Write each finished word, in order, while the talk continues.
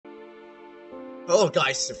Hello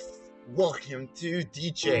guys, welcome to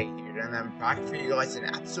DJ here, and I'm back for you guys in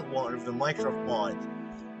episode 1 of the Minecraft mod.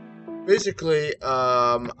 Basically,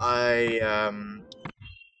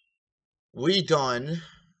 we done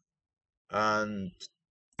and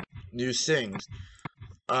new things.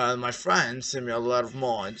 My friends sent me a lot of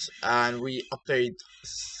mods, and we update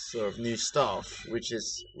sort of new stuff, which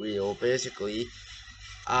is we'll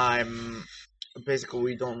I'm basically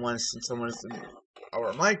we don't want to send someone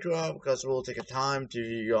our Minecraft because we'll take a time to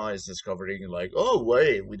you guys discovering like, oh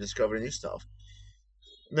wait, we discovered new stuff.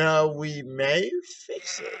 Now we may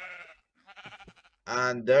fix it,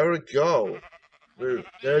 and there we go.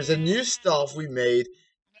 There's a new stuff we made,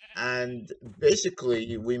 and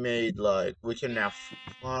basically we made like we can now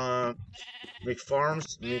make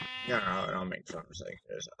farms. No, make farms. Like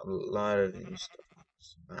there's a lot of new stuff on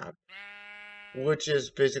this map, which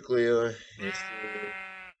is basically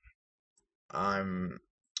I'm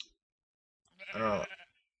I don't know.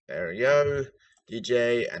 There we go.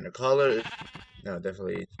 DJ and the color is no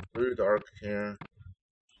definitely blue dark here.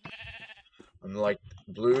 I'm like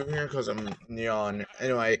blue here because I'm neon.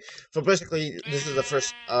 Anyway, so basically this is the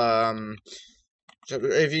first so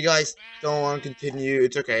if you guys don't want to continue,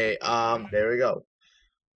 it's okay. There we go.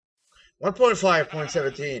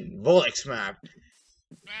 1.5.17 Volex map.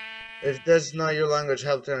 If that's not your language,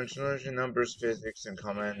 help to understand numbers, physics, and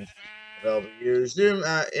comment. W. Zoom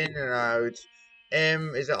in and out.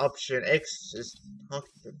 M is an option. X is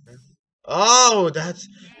talking. Oh, that's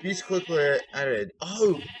these quickly added.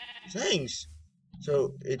 Oh, thanks.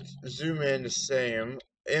 So it's zoom in the same.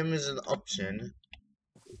 M is an option.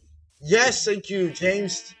 Yes, thank you,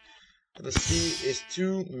 James. The C is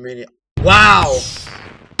too many. Wow!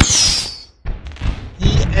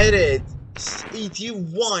 He added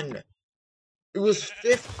 81. It was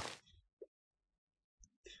 50.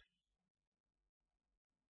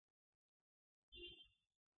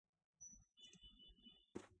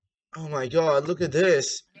 Oh my god, look at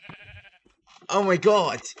this. Oh my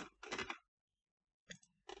god.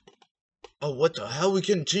 Oh, what the hell? We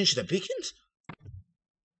can change the beacons?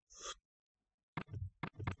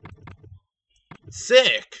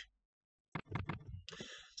 Sick.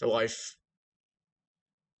 So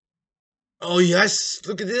oh yes,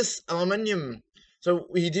 look at this aluminium. So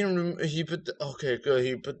he didn't. He put. Okay, good.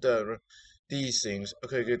 He put these things.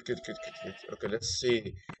 Okay, good. Okay, let's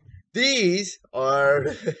see. These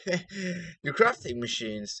are your crafting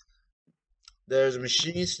machines. There's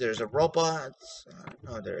machines. There's a robot.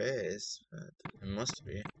 No, there is. It must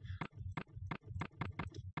be.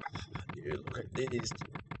 Dude, look at these.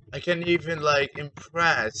 I can even like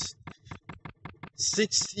impress.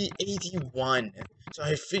 6081. So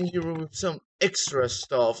I think you removed some extra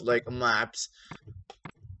stuff like maps.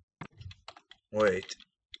 Wait.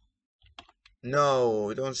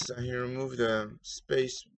 No, don't say he removed the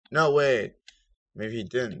space. No, wait. Maybe he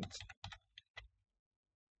didn't.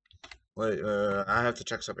 Wait, I have to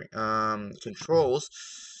check something. Controls.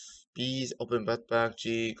 B's, open back,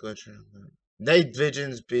 G, glitch. Night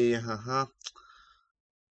visions, B,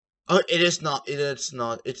 Oh, it is not. It is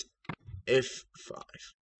not. It's F5.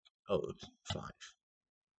 Oh, 5.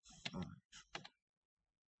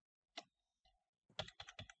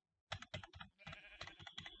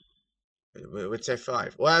 We'd say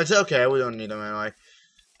 5. Well, it's okay. We don't need them anyway.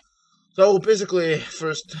 So basically,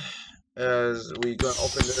 first, as we gonna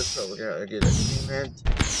open this, so we're gonna get achievement.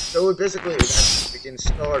 So we basically we can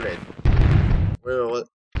start it. Well,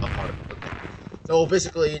 okay. So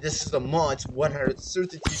basically, this is the mod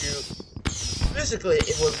 132. Basically,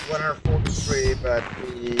 it was 143, but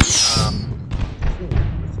we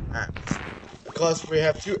because we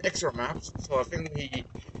have 2 extra maps. So I think he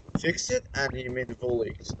fixed it and he made the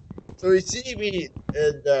volleys. So you see me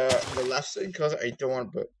in the left side because I don't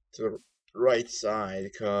want to put to the right side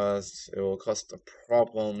because it will cause the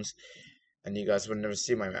problems and you guys would never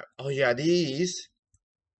see my map. Oh yeah, these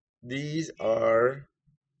are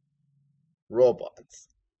robots.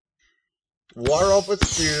 What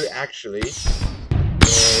robots do actually is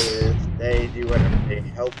they do whatever they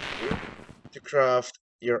help you to craft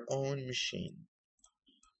your own machine.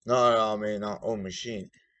 No, I mean not own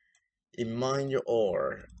machine. In mine your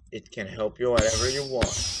ore. It can help you whatever you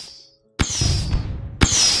want.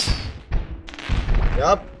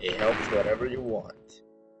 Yup, it helps whatever you want.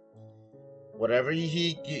 Whatever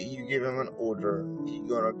you give him an order, he's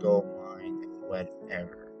gonna go mine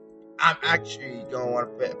whatever. I'm actually gonna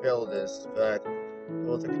want to build this, but it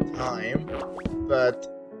will take time. But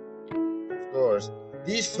of course,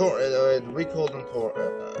 these we call them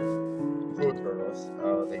food turtles.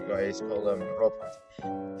 The guys call them robots.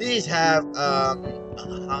 These have a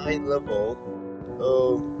high level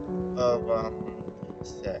of of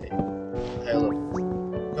say high levels,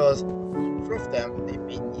 because to craft them they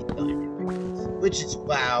may need diamond pickaxe, which is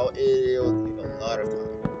wow, it'll take a lot of time.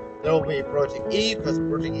 There will be Project E, because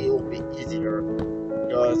Project E will be easier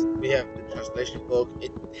because we have the translation book.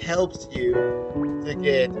 It helps you to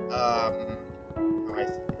get how I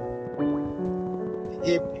say it, to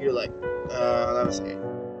give you like let me see.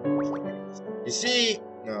 You see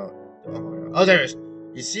no, oh there it is.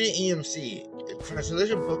 You see EMC. The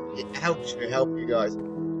translation book, it helps you guys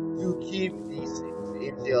to keep these things.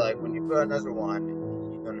 EMC, like when you put another one,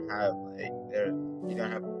 you don't have like there, you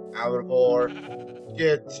don't have outer core.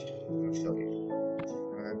 Get, let me show you.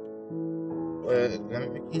 Let me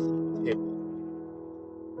make these table.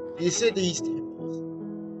 You see these tables?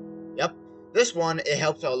 Yep. This one, it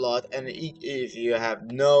helps a lot, and if you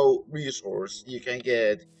have no resource, you can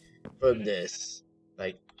get from this.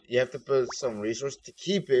 Like, you have to put some resource to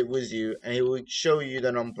keep it with you, and it will show you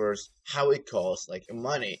the numbers, how it costs, like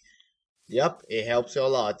money. Yep, it helps you a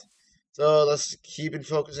lot. So let's keep in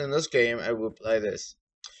focus in this game, and we'll play this.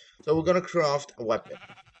 So we're gonna craft a weapon.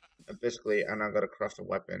 Basically, I'm not gonna craft a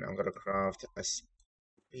weapon. I'm gonna craft a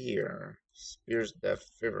spear. Spear's the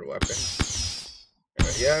favorite weapon. There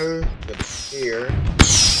we go. Get the spear.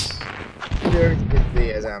 Spear is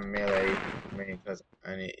basically as a melee, because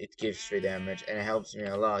it gives 3 damage and it helps me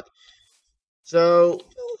a lot. So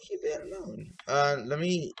we'll keep it alone. Let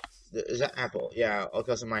me. Is that apple? Yeah,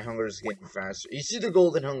 because my hunger is getting faster. You see the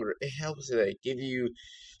golden hunger? It helps it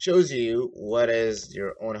shows you what is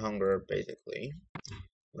your own hunger basically.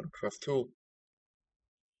 I'm gonna craft tool.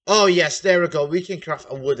 Oh yes, there we go. We can craft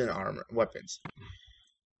a wooden armor weapons.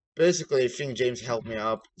 Basically, I think James helped me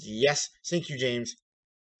up. Yes, thank you, James.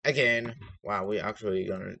 Again, wow, we're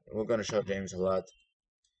gonna show James a lot.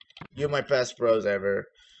 You're my best bros ever.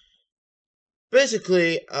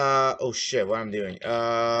 Basically, oh shit, what I'm doing.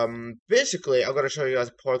 Basically, I'm gonna show you guys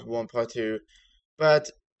part 1, part 2, but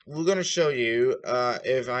we're gonna show you,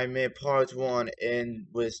 if I made part 1 in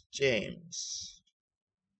with James.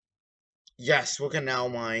 Yes, we can now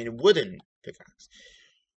mine wooden pickaxe.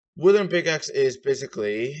 Wooden pickaxe is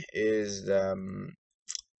basically you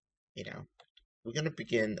know, we're gonna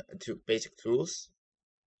begin to basic tools.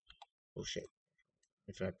 Oh shit!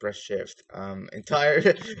 If I press shift, entire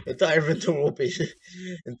inventory will be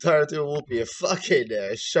entire tool will be a fucking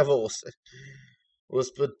shovels. Let's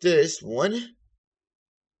put this one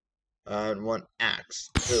and one axe.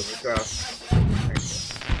 So we got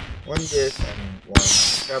one this and one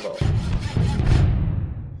shovel.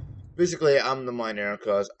 Basically, I'm the miner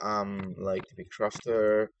because I'm like the big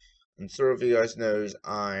crafter, and some of you guys knows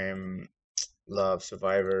I'm love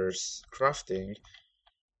survivors crafting.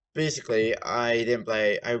 Basically, I didn't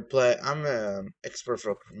play. I'm an expert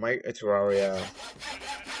for my Terraria.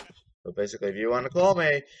 So basically, if you want to call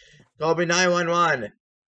me 911.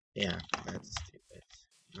 Yeah, that's stupid.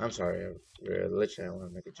 I'm sorry. Literally, I want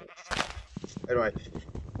to make a joke. Anyway,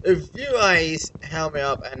 if you guys help me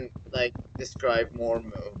up and like describe more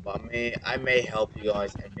about me, I may help you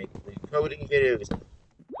guys and make coding videos.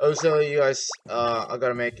 Also, you guys, I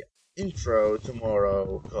gotta make intro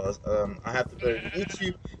tomorrow because I have to put it on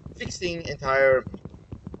YouTube, fixing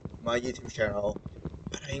my YouTube channel.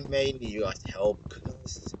 But I may need you guys help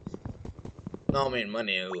because not making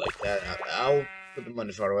money like that. I'll put the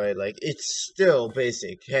money far away. Like it's still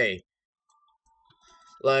basic. Hey.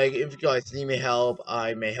 Like, if you guys need me help,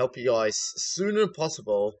 I may help you guys as soon as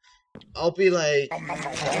possible. I'll be like,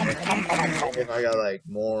 if I got like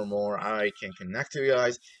more, I can connect to you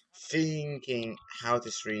guys, thinking how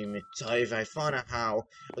to stream it. So if I find out how,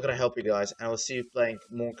 I'm gonna help you guys, and I will see you playing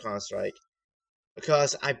more Counter-Strike.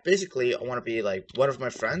 Because I want to be like one of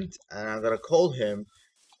my friends, and I'm gonna call him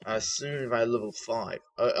as soon as I level 5.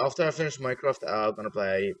 After I finish Minecraft, I'm gonna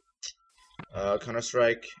play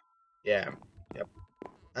Counter-Strike. Yeah, yep.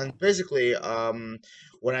 And basically,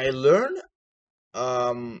 when I learn,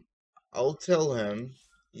 I'll tell him.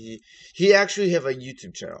 He actually have a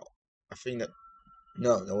YouTube channel. I think that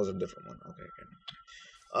no, that was a different one.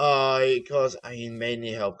 Okay. Because I may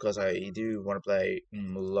need help because I do want to play a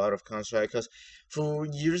lot of Counter-Strike. Because for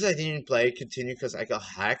years I didn't play continue because I got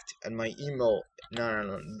hacked and my email.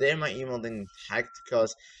 No. Then my email didn't hacked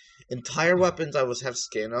because entire weapons I was have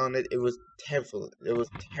skin on it. It was terrible. It was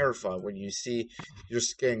terrifying when you see your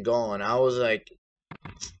skin gone. I was like,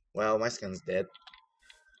 well, my skin's dead.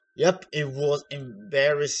 Yep, it was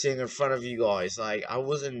embarrassing in front of you guys. Like I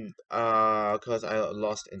wasn't cause I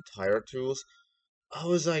lost entire tools. I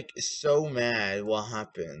was like so mad what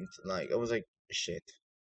happened. Like I was like shit.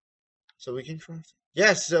 So we can craft.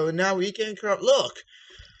 Yes, so now we can craft. Look.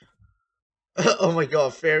 Oh my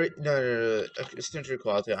god, fairy. No, no, no. Extend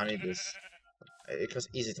quality. I need this. Because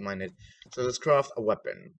easy to mine it. So let's craft a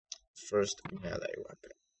weapon. First melee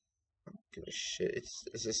weapon. I don't give a shit.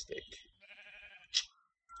 It's a stick.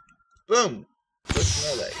 Boom! First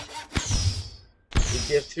melee. We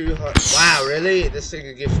give 2 hearts. Wow, really? This thing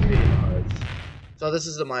could give 3 hearts. So this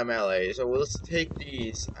is my melee. So let's take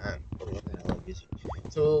these and what the hell is it?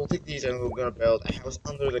 So we'll take these and we're gonna build a house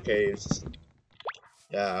under the caves.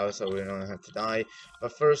 Yeah, so we don't have to die.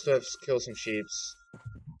 But first, let's kill some sheeps.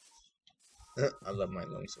 I love my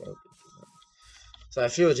lungs. So I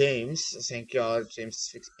feel James. Thank God, James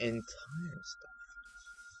fixed entire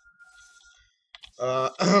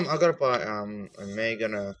stuff. I gotta buy.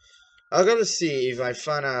 I gotta see if I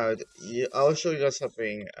find out. I'll show you guys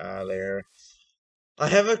something later. I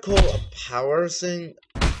have a called a power thing.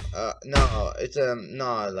 No, it's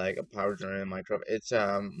not like a power generator in Minecraft. It's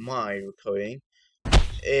my coding.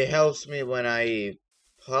 It helps me when I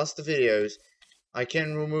pause the videos. I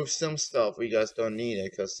can remove some stuff. You guys don't need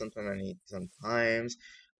it because sometimes I need sometimes.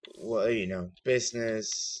 Well, you know,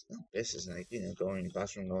 business, not business, like going to the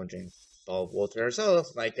bathroom, going to drink a bottle of water or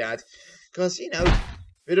stuff like that. Because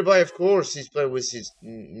PewDiePie, of course, he's played with his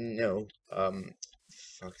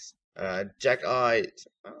Jack Eye.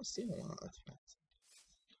 I don't see a lot.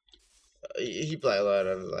 He play a lot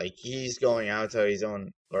of like he's going out to his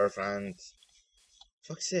own girlfriend.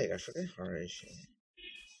 Fuck's sake, I forget her shit.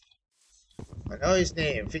 I know his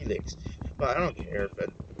name, Felix, but I don't care. But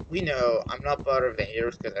we know I'm not part of the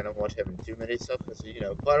haters because I don't watch him 2 minutes stuff. Because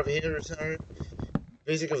part of the haters are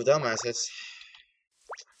basically dumbasses.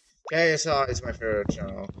 KSI is my favorite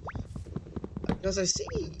channel because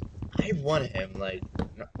I want him like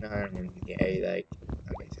not gay like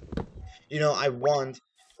I want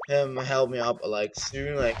him to help me up like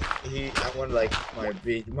soon like I want like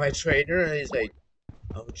my trainer and he's like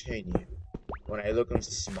I'll train you. When I look him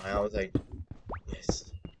smile I was like yes.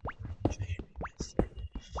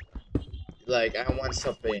 Like I want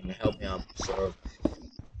something to help me up. So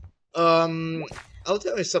I'll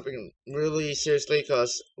tell you something really seriously,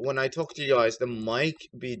 cause when I talk to you guys, the mic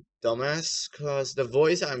be dumbass, cause the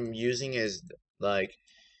voice I'm using is like,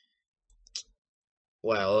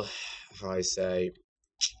 well, how I say,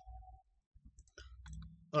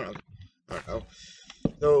 I don't know.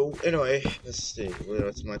 So anyway, let's see.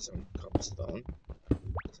 Let's mine some cobblestone.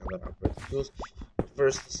 So I'm gonna upgrade the tools.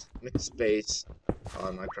 First, let's make space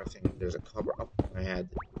on my crafting. There's a cobble up my head.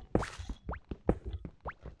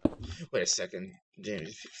 Wait a second, James,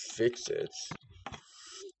 if you fix it.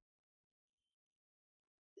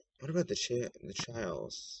 What about the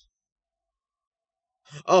childs?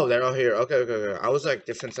 Oh, they're all here. Okay. I was like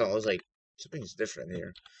different, so I was like, something's different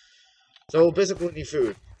here. So basically, we need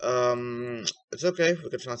food. It's okay. We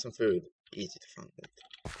can find some food. Easy to find it.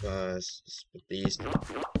 Because with these.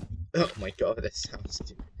 Oh my god, that sounds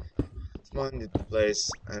stupid. Let's mine the place,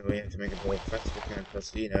 and we have to make it more fast we can,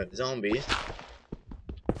 because zombies.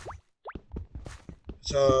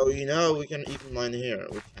 So we can even mine here.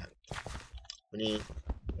 We can't. We need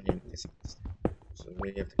this. So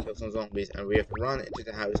we have to kill some zombies, and we have to run into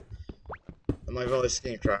the house. And my voice is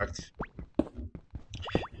getting cracked.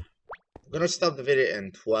 I'm gonna stop the video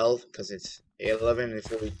in 12 because it's 11 and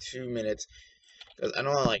 42 minutes. Because I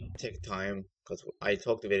don't want to like take time. Because I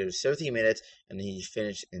talked the video 17 minutes and he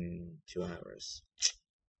finished in 2 hours.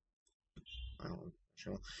 I don't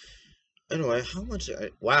know. Anyway, how much?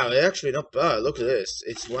 Wow, it's actually not bad. Look at this.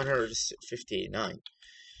 It's 159.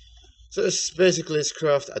 So it's basically let's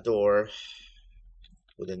craft a door.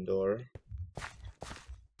 Wooden door.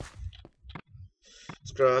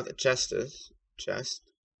 Let's craft a chest.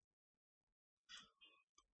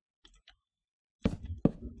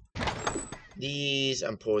 These are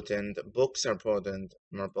important. Books are important.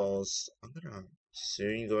 Marbles. I'm gonna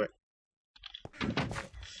soon go.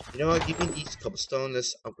 You know what? Give me these cobblestone.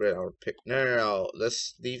 Let's upgrade our pick. No.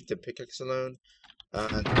 Let's leave the pickaxe alone.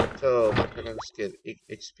 Until my pickaxe get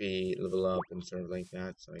XP level up and stuff like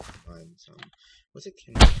that, so I can find some. What's it?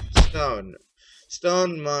 Stone.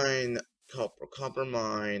 Stone mine copper. Copper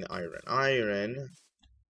mine iron.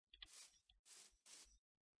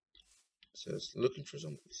 So it's looking for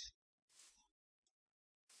zombies.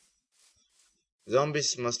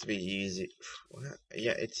 Zombies must be easy. What?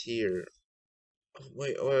 Yeah, it's here. Oh,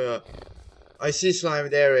 wait. I see slime.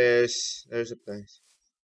 There's a place.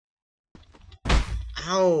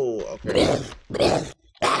 Ow! Okay. They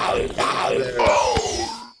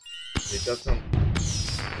got some.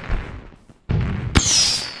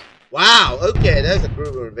 Wow! Okay, that's a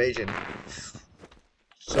brutal invasion.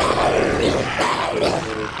 So,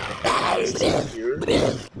 here.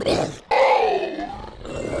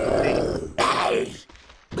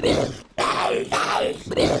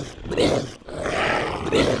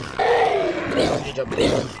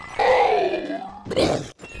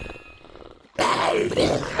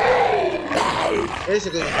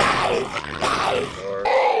 Basically, or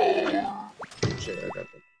shit, I got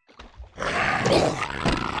that.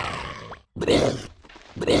 Let's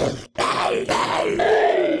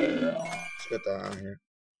get that out here.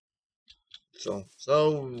 So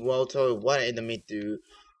well, tell what in the meat do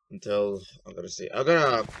until I'm gonna see. I'm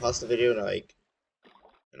gonna pause the video like,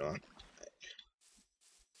 you know,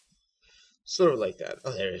 sort of like that.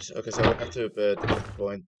 Oh, there it is. Okay, so we have to put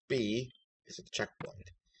point B is a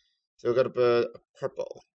checkpoint. So we're gonna put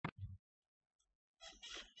purple.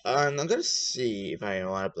 And I'm gonna see if I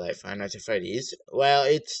want to play Five Nights at Freddy's. Well,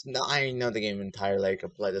 it's not, I know the game entirely. I can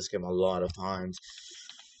play this game a lot of times.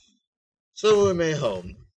 So we made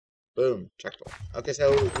home. Boom, checkpoint. Okay,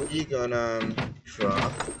 so we're gonna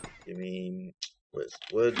craft. You mean with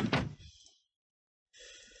wood?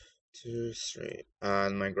 2, 3,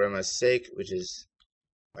 and my grandma's sake, which is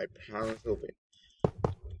my parents' hoping.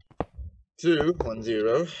 2, 1,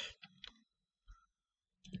 0.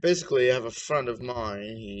 Basically, I have a friend of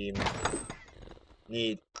mine.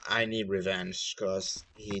 I need revenge because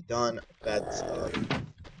he done bad stuff.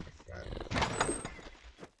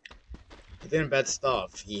 He did bad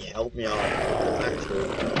stuff. He helped me out. Actually,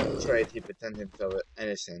 tried to pretend himself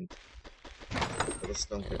innocent. I just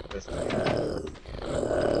don't get this.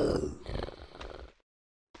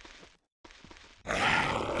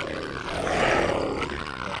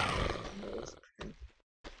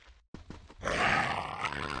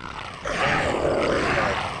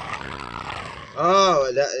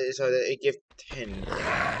 Oh, so it gives 10.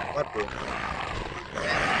 What the?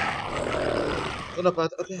 What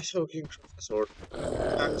about? Okay, so we can craft a sword.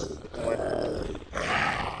 Axe, one.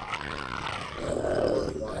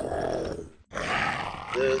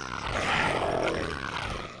 This.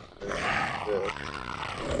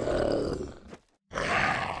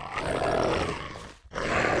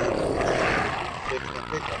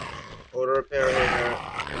 Auto repair here.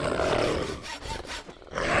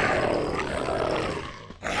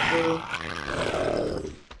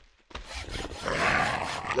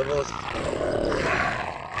 Levels.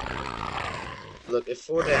 Look, if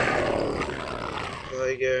 4 damage, so I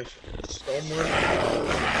get someone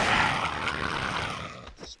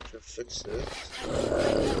to fix it.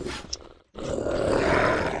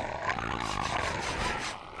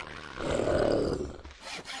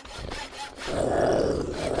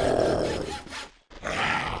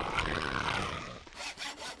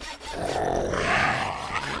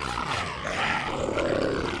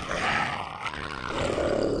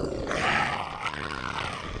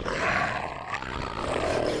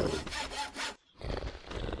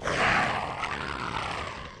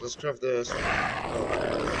 Let's craft this.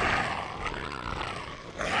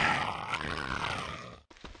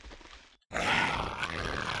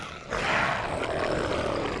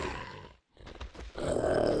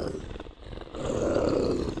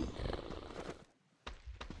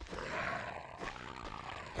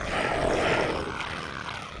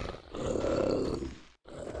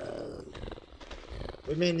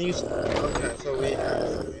 We made new stuff. Okay, so we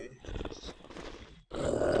actually.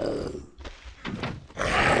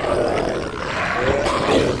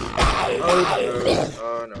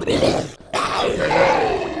 Oh no.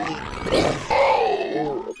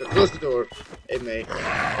 Oh, okay, close the door. It may.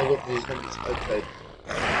 All of these numbers outside.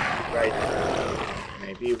 Right.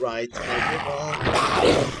 Maybe right, maybe wrong.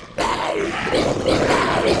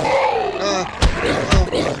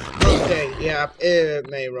 Okay, yeah, it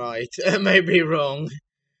may right. It may be wrong.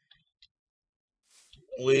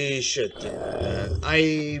 We should do that.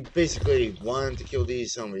 I basically want to kill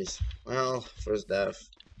these zombies. Well, first death.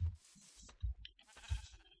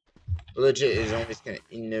 Legit is always kind of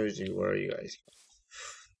nosy. Where are you guys?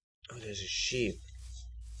 Oh, there's a sheep.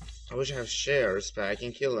 I wish I have shares, but I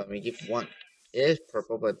can kill them. I give one. It is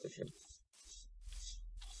purple, but different.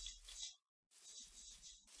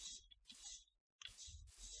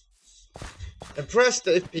 I pressed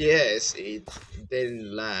the FPS. It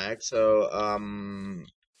didn't lag, so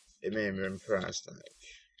it made me impressed. Like,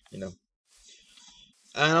 you know.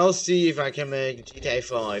 And I'll see if I can make GTA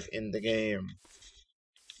 5 in the game.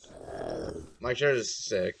 My character is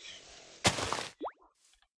sick.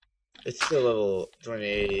 It's still level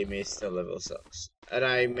 28, it may still level sucks. And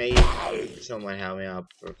I made someone help me up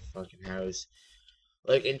for fucking house.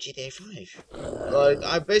 Like in GTA 5. Like,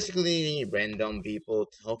 I basically need random people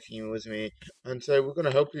talking with me and say, we're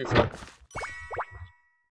gonna help you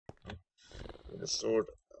with a sword.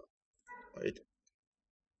 Wait.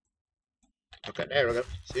 Okay, there we go.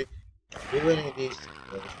 See? We will need these.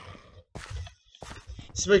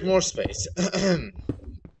 Let's make more space.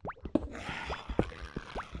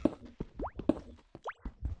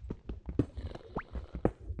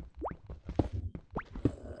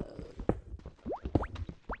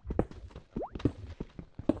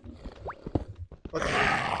 What?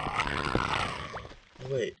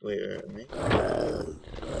 Wait, me?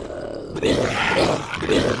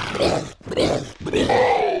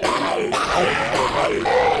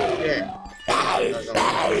 Yeah.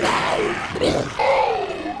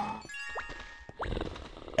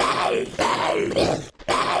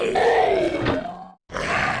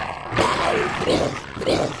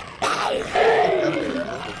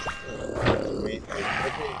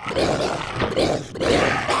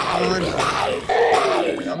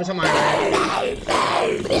 Tell me some iron.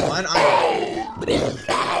 One iron.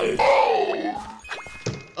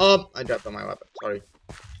 Oh, I dropped on my weapon. Sorry.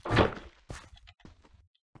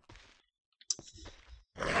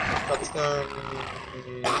 Cobblestone.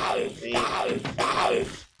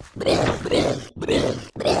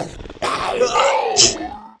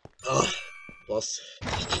 Oh, lost.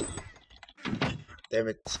 Damn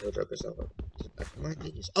it, still broke yourself up.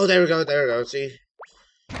 Oh, there we go, see?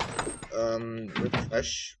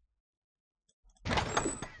 Refresh.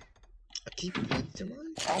 I keep eating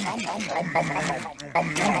mine.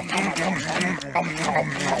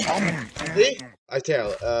 See? I tell,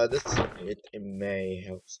 it may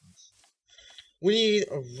help us. We need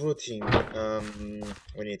a routine.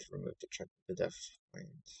 We need to remove the trap of the death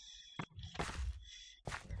point.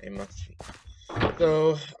 It must be.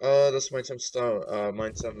 So, let's mine some stuff.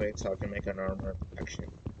 Mine some mates so I can make an armor action.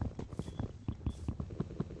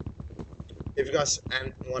 If you guys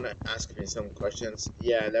want to ask me some questions,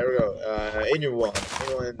 yeah, there we go. Anyone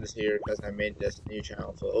is here because I made this new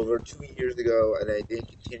channel for over 2 years ago, and I did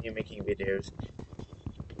continue making videos.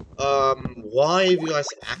 Why have you guys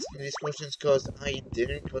asked me these questions? Because I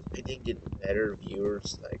didn't get better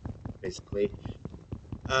viewers, like, basically.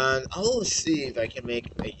 And I'll see if I can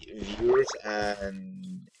make viewers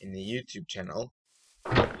and in the YouTube channel.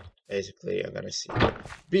 Basically, I'm gonna see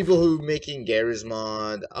people who making Garry's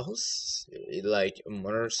Mod. I'll see, like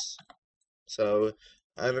modders. So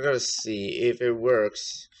I'm gonna see if it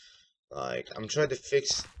works. Like I'm trying to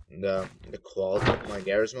fix the quality of my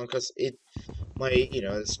Garry's Mod because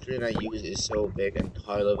the screen I use is so big and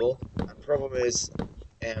high level. The problem is,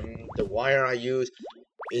 the wire I use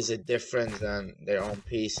is it different than their own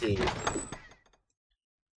PC.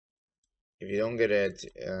 If you don't get it,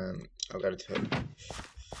 I gotta tell you.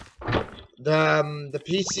 The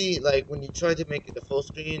PC, like when you try to make it the full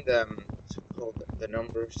screen, what's it called, the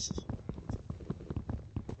numbers.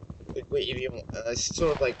 Wait, if you it's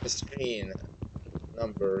sort of like the screen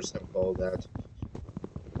numbers and all that.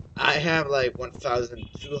 I have like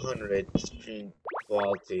 1,200 screen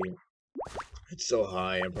quality. It's so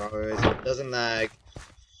high. I promise. It doesn't lag.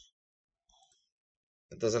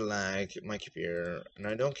 It doesn't lag my computer, and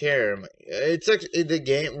I don't care. It's actually the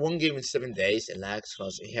game. One game in 7 days it lags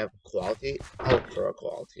because it have quality, ultra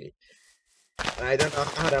quality. And I don't know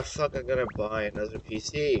how the fuck I'm gonna buy another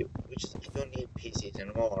PC. Which I don't need PCs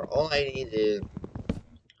anymore. All I need is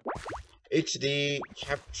HD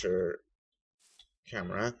capture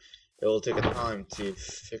camera. It will take a time to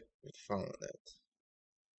find it.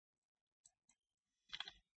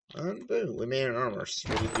 And boom, we made an armor.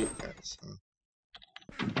 3 defense, huh?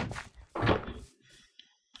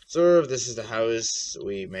 So if this is the house,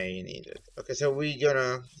 we may need it. Okay, so we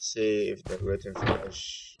gonna see if the written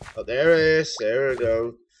flash. Oh, there it is. There we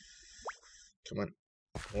go. Come on,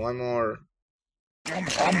 one more. There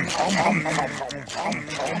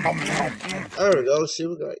we go. See,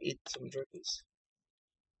 we gotta eat some turkeys.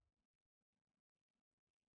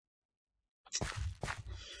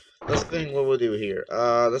 Let's think what we'll do here.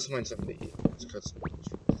 Let's mine some of these. Let's cut some.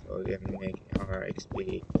 So again, make our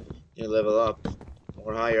XP. You level up.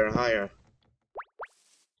 Or higher.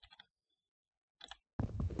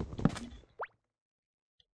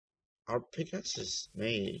 Our pickaxes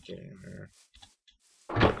may get in here.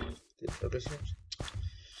 Did focus here?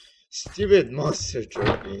 Stupid monster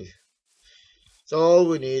tricked me. So all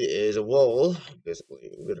we need is a wall. Basically,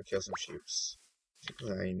 we're gonna kill some sheep.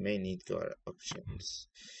 I may need guard options.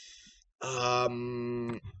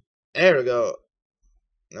 There we go.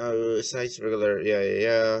 No, size regular.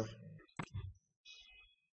 Yeah.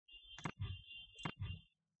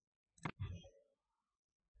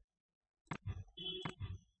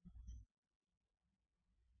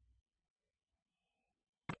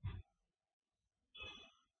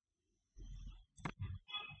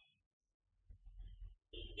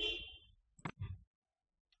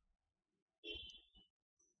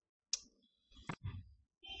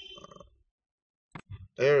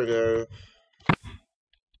 There we go.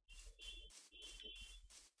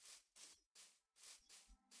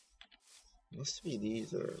 Must be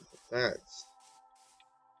these or the bats.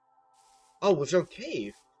 Oh, with your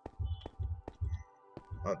cave.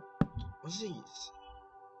 What's these?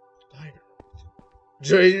 Diner.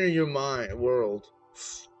 Join your mind world.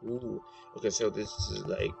 Ooh. Okay, so this is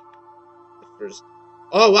like the first.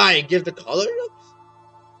 Oh, why? Give the color looks?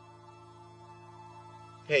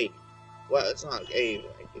 Cave. Well, it's not a cave.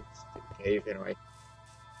 Like it's a cave anyway.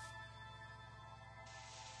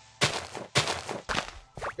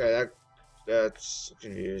 Okay, that's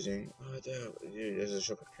confusing. Oh, dude, there's a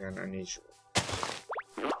sugar can. I need sugar.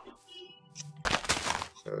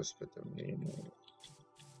 So let's put them in.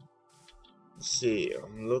 Let's see.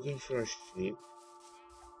 I'm looking for a sheep.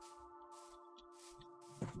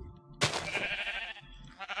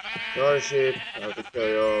 Sorry, sheep. I have to kill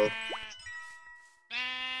you all.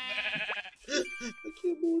 I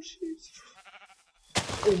kill more sheep.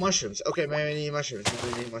 Oh, mushrooms. Okay, maybe I need mushrooms.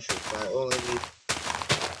 Maybe I need mushrooms. I only need.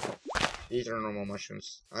 These are normal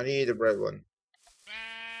mushrooms. I need the red one.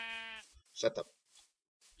 Shut up.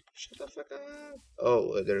 Shut the fuck up.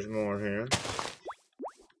 Oh, there's more here.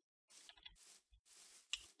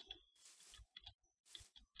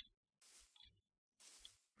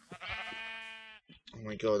 Oh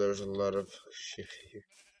my god, there's a lot of shit here.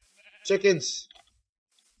 Chickens!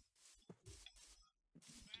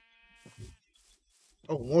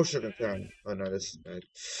 Oh, more sugar cane. Oh no, this is bad.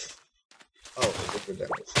 Oh, look at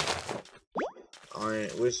that.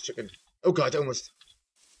 Alright, where's chicken? Oh god, almost.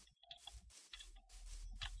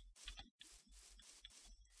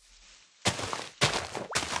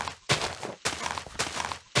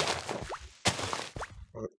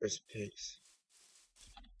 Oh, there's pigs.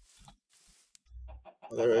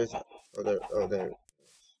 Oh, there is. Oh, there. Oh, there.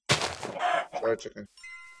 Sorry, chicken.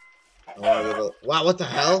 Oh, little. Wow, what the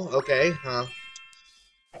hell? Okay, huh?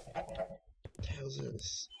 What the hell is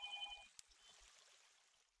this?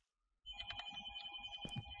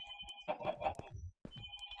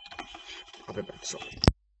 I'll be back, sorry.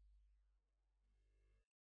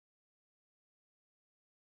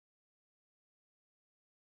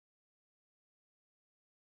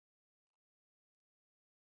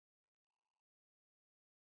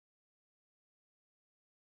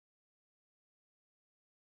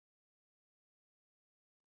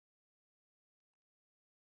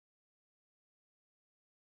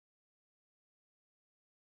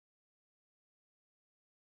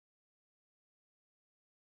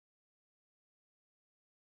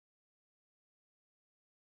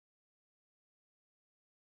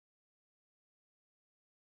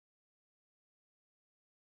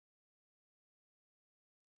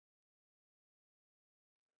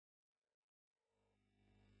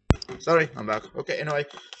 Sorry, I'm back. Okay, anyway,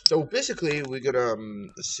 so basically we gotta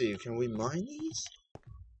let's see, can we mine these?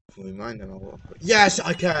 Can we mine them? Yes,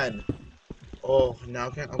 I can. Oh, now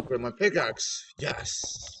I can upgrade my pickaxe. Yes.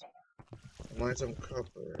 Mine some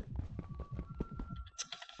copper.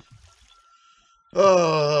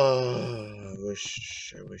 Oh, I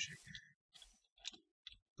wish I could.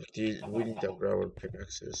 Like these, we need to upgrade our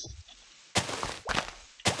pickaxes.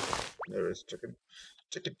 There is chicken.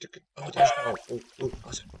 Chicken. Oh, there's oh,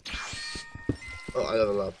 awesome. Oh, I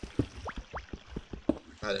level up.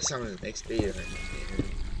 Ah, the sound is XP.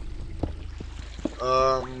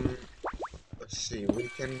 Let's see. We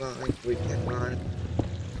can mine.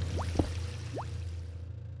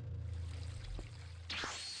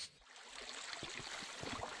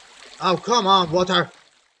 Oh, come on, water.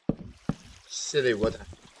 Silly water.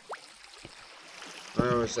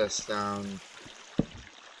 Where was that down?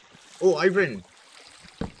 Oh, iron.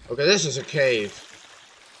 Okay, this is a cave.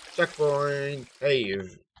 Checkpoint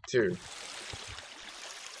cave 2.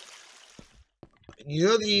 You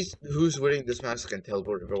know these who's wearing this mask can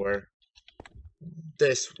teleport everywhere?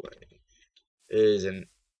 This way isn't.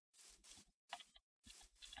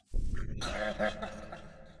 Oh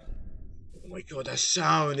my god, that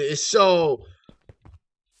sound is so.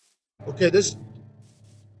 Okay, this.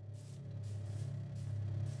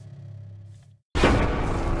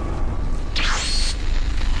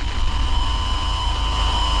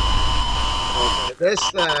 Okay,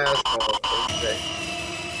 this okay.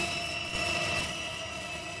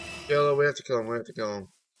 Kill him, we have to kill him.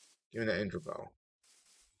 Give him the ender bell.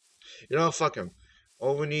 You know, fuck him.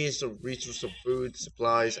 All we need is to resource some food,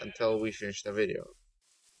 supplies until we finish the video.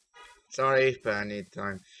 Sorry, but I need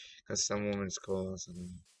time. Because some woman's calls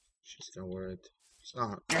and she's gonna worry. It's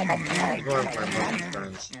not. I'm going to find my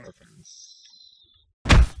friends.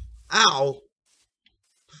 Ow!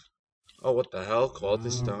 Oh, what the hell? Called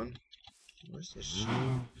this stone? Where's this shit?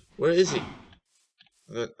 Where is he?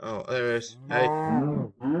 Good. Oh, there it is. Hey.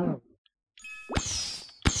 Oh.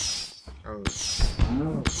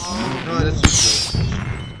 No, that's useless.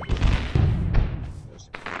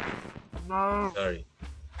 Sorry.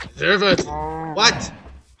 Deserve it! What?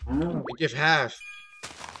 I give half.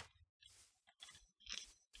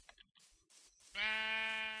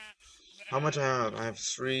 How much I have? I have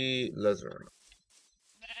 3 leather.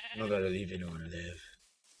 I'm not gonna leave anyone to live.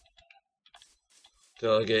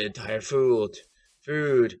 Till I get entire food.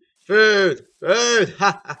 Food! Food! Food!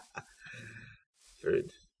 Ha ha ha!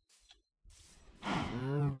 Food.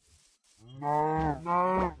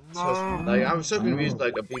 So, like, I'm so confused,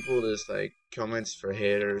 like, of people just, like, comments for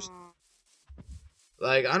haters.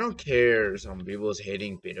 Like, I don't care some people's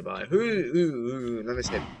hating PewDiePie. Who, let me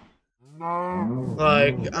say.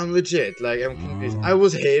 Like, I'm legit, like, I'm confused. I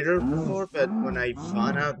was a hater before, but when I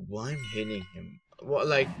found out why I'm hating him, what,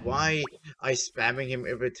 like, why I spamming him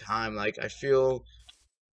every time, like, I feel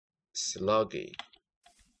sluggy.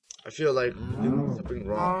 I feel like doing something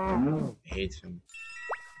wrong. I hate him.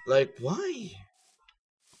 Like, why?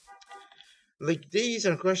 Like, these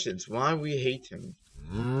are questions. Why we hate him?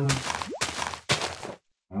 Don't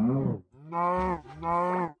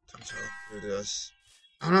do this.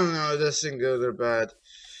 I don't know if this thing good or bad.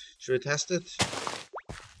 Should we test it?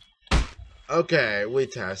 Okay, we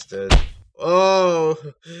tested. Oh,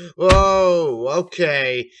 whoa,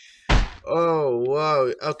 okay. Oh,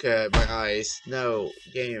 whoa, okay, my eyes. No,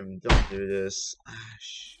 game, don't do this.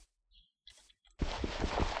 Ash.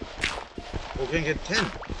 We're gonna get 10.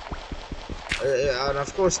 And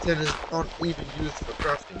of course 10 is not even used for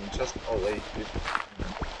crafting, it's just always used for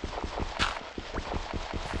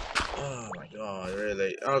oh my god,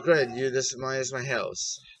 really? Oh great, this is my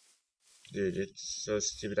house. Dude, it's so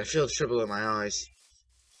stupid. I feel trouble in my eyes.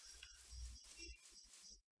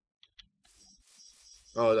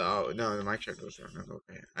 Oh, no, my character was wrong.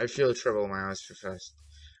 Okay. I feel trouble in my eyes too fast.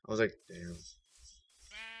 I was like, damn.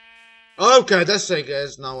 Okay, this thing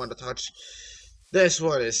is not one to touch. This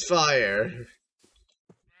one is fire.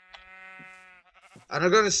 And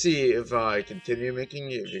I'm gonna see if I continue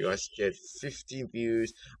making it. If you guys get 15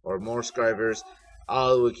 views or more subscribers, I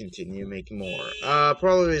will continue making more.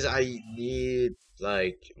 Problem is I need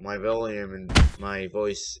like my volume and my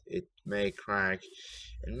voice. It may crack.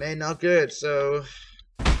 It may not good. So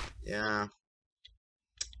yeah.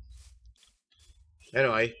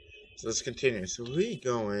 Anyway, so let's continue. So we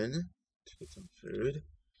going to get some food.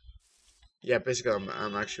 Yeah, basically,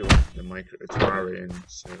 I'm actually watching the micro Terrarian.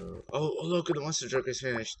 So, oh, look, the monster truck is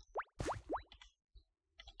finished.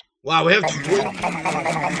 Wow, we have 20.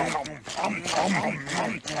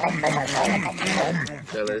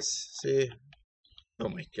 Okay, let's see. Oh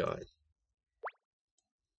my god.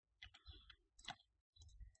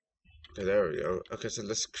 Okay, there we go. Okay, so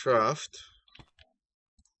let's craft.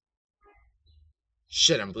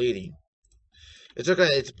 Shit, I'm bleeding. It's okay,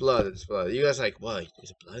 it's blood, it's blood. You guys like, what?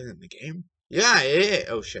 Is blood in the game? Yeah, yeah.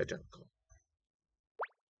 Oh shit, don't go.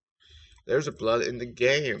 There's a blood in the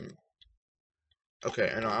game.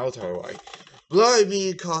 Okay, I know, I'll tell you why. Blood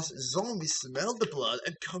means cause zombies smell the blood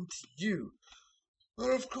and come to you. But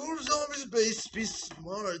of course, zombies be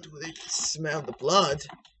smart when they can smell the blood.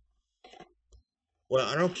 Well,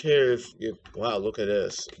 I don't care if you. Wow, look at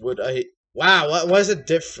this. Would I? Wow, what is it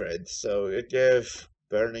different? So it gave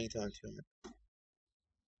burning time to it.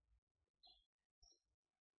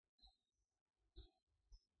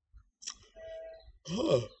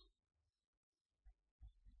 Oh,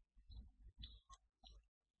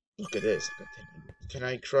 look at this. Can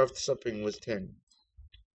I craft something with 10?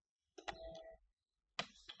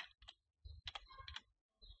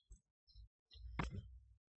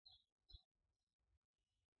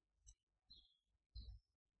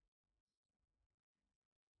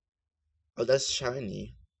 Oh, that's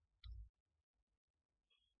shiny.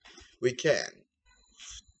 We can.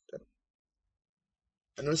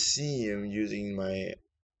 I don't see him using my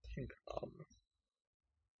tank armor.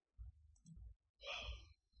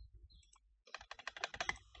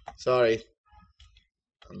 Sorry,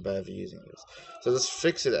 I'm bad for using this. So let's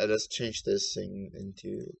fix it and let's change this thing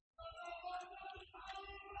into.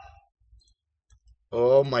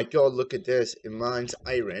 Oh my god, look at this. It mines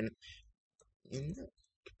iron in the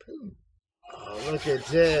cocoon. Oh, look at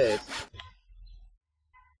this.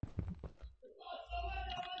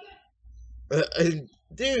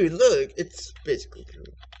 Dude, look, it's basically true.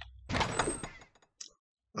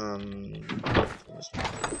 Um,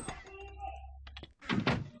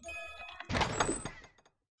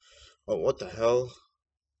 oh, what the hell?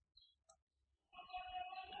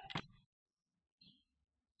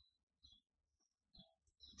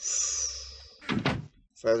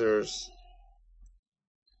 Feathers.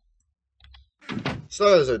 So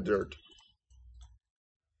there's a dirt.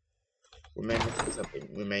 We may missing something.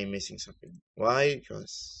 We may missing something. Why?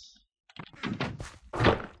 Because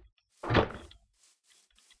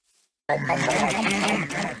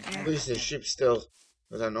please the ship still.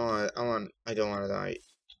 Because I know I don't want to die.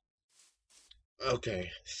 Okay.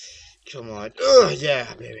 Come on. Ugh,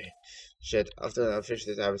 yeah, baby. Shit. After I finish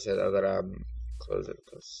this episode, I gotta close it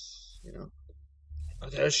because you know. Oh,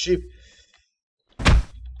 there's a sheep.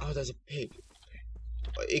 Oh, there's a pig.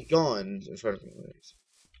 It gone in front of me.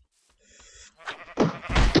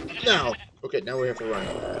 Now. Okay, now we have to run.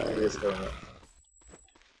 Let's go.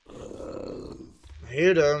 I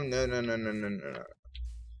hear them. No, no, no, no, no, no.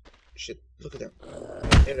 Shit. Look at them.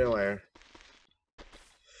 Anywhere.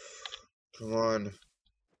 Come on.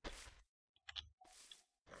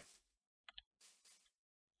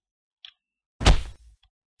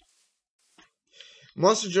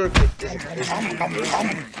 Monster Jerk is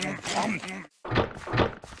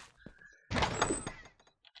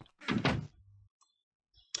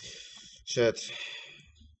shit.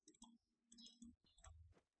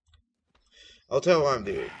 I'll tell you what I'm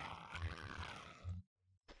doing.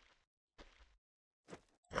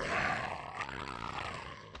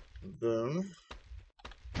 Boom.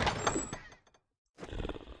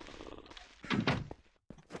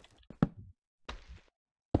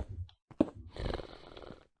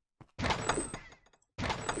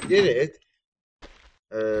 Did it?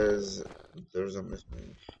 As there's a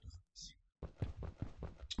missing.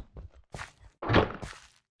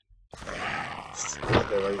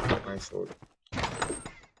 Okay, like my sword.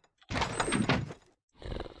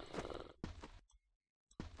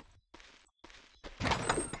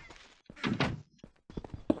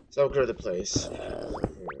 So I'll clear the place.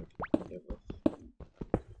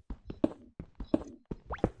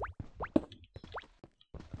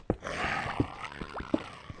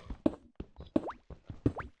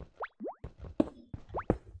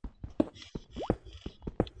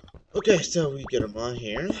 Okay, so we get him on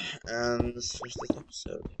here, and let's finish this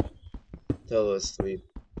episode. Tell us sleep.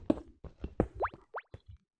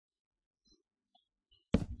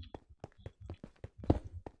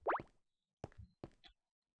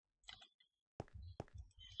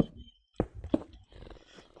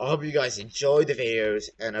 I hope you guys enjoyed the videos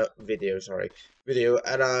and video,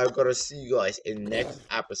 and I'm gonna see you guys in next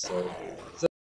episode. So